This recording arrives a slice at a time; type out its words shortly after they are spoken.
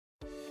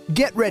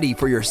Get ready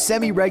for your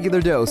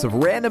semi-regular dose of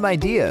random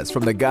ideas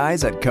from the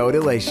guys at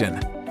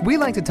Codilation. We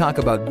like to talk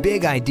about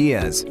big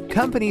ideas,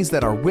 companies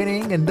that are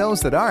winning and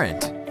those that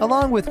aren't,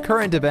 along with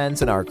current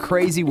events in our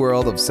crazy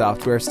world of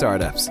software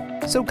startups.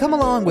 So come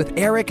along with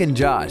Eric and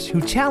Josh,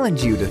 who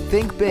challenge you to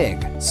think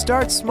big,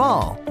 start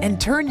small, and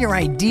turn your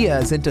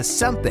ideas into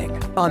something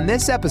on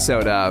this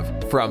episode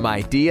of From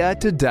Idea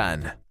to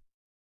Done.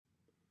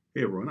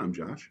 Hey everyone, I'm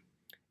Josh.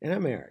 And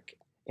I'm Eric.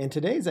 And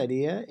today's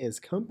idea is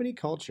company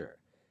culture.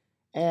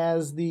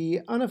 As the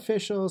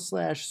unofficial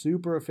 /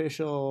 super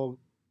official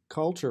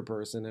culture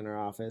person in our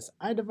office,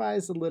 I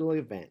devised a little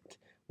event.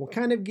 We'll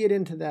kind of get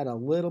into that a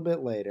little bit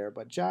later,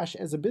 but Josh,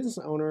 as a business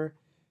owner,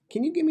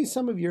 can you give me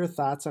some of your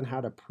thoughts on how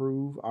to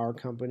prove our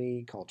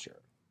company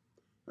culture?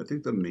 I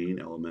think the main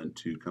element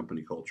to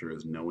company culture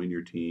is knowing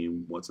your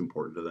team, what's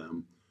important to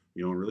them,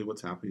 and really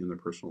what's happening in their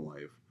personal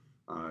life.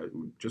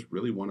 We just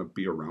really want to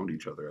be around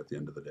each other at the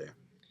end of the day.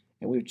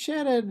 And we've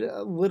chatted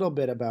a little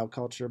bit about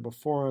culture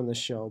before on the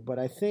show, but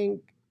I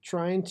think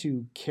trying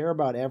to care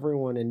about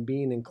everyone and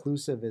being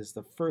inclusive is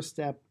the first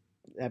step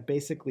that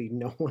basically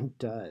no one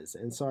does.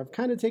 And so I've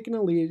kind of taken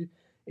a lead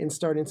in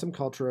starting some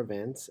culture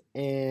events,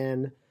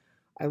 and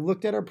I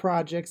looked at our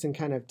projects and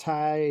kind of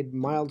tied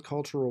mild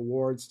culture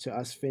rewards to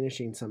us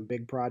finishing some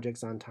big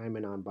projects on time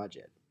and on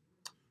budget.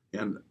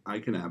 And I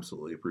can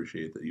absolutely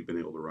appreciate that you've been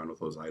able to run with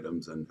those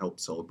items and help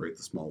celebrate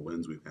the small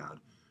wins we've had.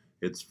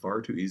 It's far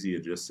too easy to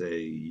just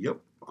say, yep,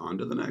 on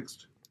to the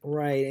next.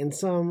 Right, and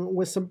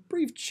with some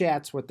brief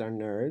chats with our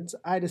nerds,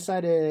 I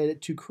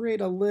decided to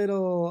create a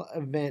little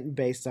event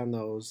based on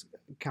those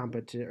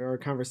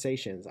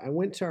conversations. I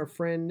went to our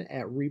friend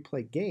at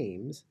Replay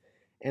Games,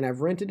 and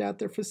I've rented out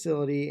their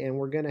facility, and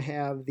we're going to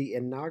have the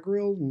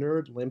inaugural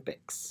Nerd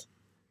Olympics.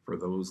 For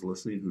those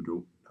listening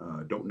who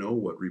don't know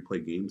what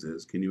Replay Games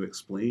is, can you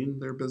explain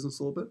their business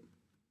a little bit?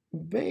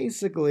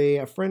 Basically,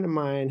 a friend of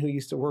mine who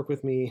used to work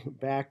with me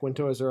back when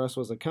Toys R Us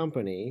was a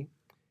company,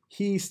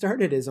 he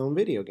started his own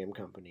video game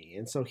company.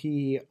 And so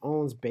he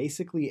owns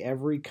basically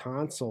every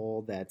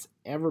console that's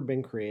ever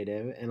been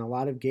created and a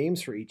lot of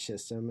games for each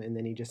system. And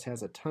then he just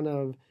has a ton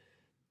of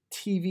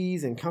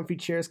TVs and comfy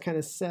chairs kind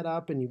of set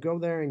up. And you go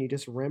there and you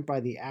just rent by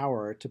the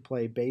hour to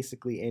play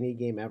basically any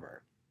game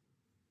ever.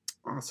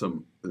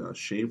 Awesome.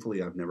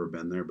 Shamefully, I've never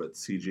been there, but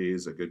CJ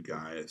is a good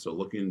guy. So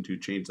looking to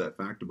change that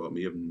fact about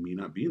me of me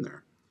not being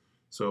there.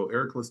 So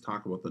Eric, let's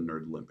talk about the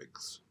Nerd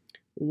Olympics.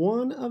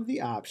 One of the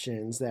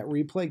options that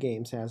Replay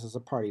Games has is a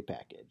party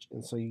package.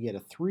 And so you get a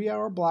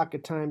 3-hour block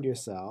of time to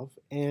yourself.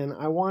 And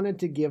I wanted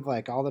to give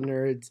all the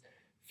nerds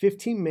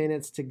 15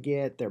 minutes to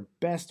get their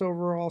best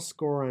overall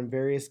score on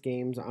various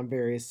games on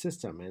various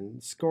systems.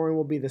 And scoring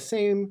will be the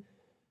same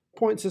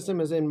point system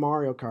as in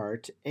Mario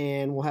Kart.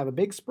 And we'll have a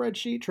big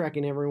spreadsheet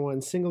tracking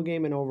everyone's single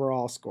game and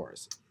overall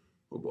scores.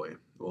 Oh boy.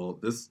 Well,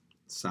 this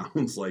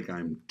sounds like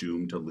I'm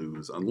doomed to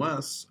lose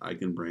unless I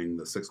can bring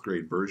the 6th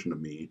grade version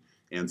of me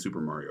and Super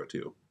Mario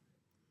 2.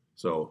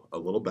 So, a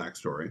little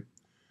backstory.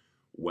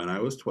 When I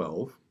was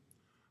 12,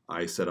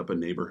 I set up a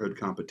neighborhood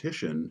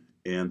competition,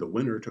 and the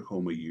winner took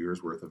home a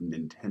year's worth of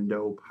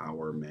Nintendo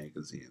Power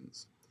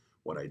magazines.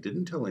 What I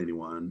didn't tell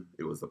anyone,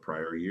 it was the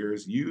prior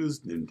year's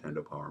used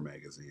Nintendo Power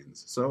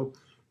magazines. So,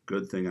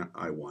 good thing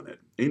I won it.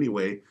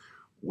 Anyway,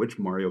 which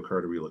Mario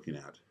Kart are we looking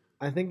at?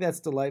 I think that's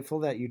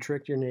delightful that you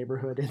tricked your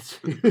neighborhood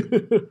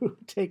into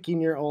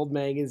taking your old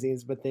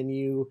magazines, but then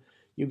you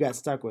got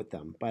stuck with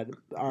them. But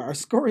our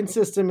scoring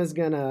system is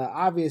going to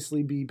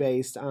obviously be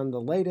based on the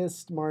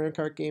latest Mario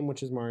Kart game,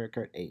 which is Mario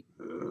Kart 8.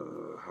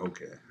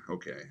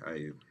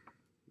 Okay.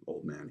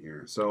 Old man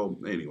here. So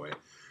anyway,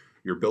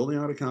 you're building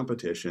out a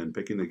competition,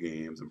 picking the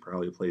games, and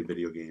probably play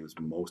video games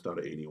most out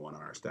of anyone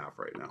on our staff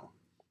right now.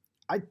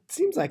 It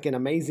seems like an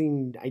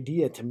amazing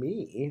idea to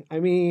me. I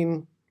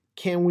mean,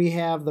 can we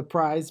have the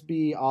prize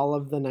be all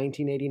of the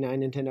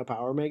 1989 Nintendo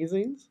Power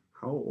magazines?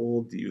 How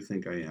old do you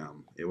think I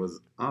am? It was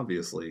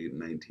obviously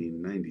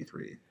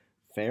 1993.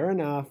 Fair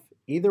enough.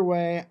 Either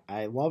way,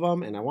 I love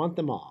them and I want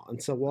them all.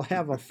 And so we'll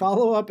have a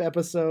follow-up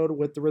episode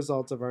with the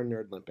results of our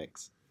Nerd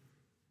Olympics.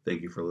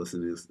 Thank you for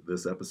listening to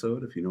this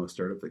episode. If you know a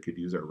startup that could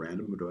use our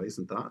random advice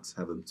and thoughts,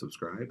 have them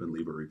subscribe and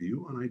leave a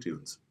review on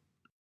iTunes.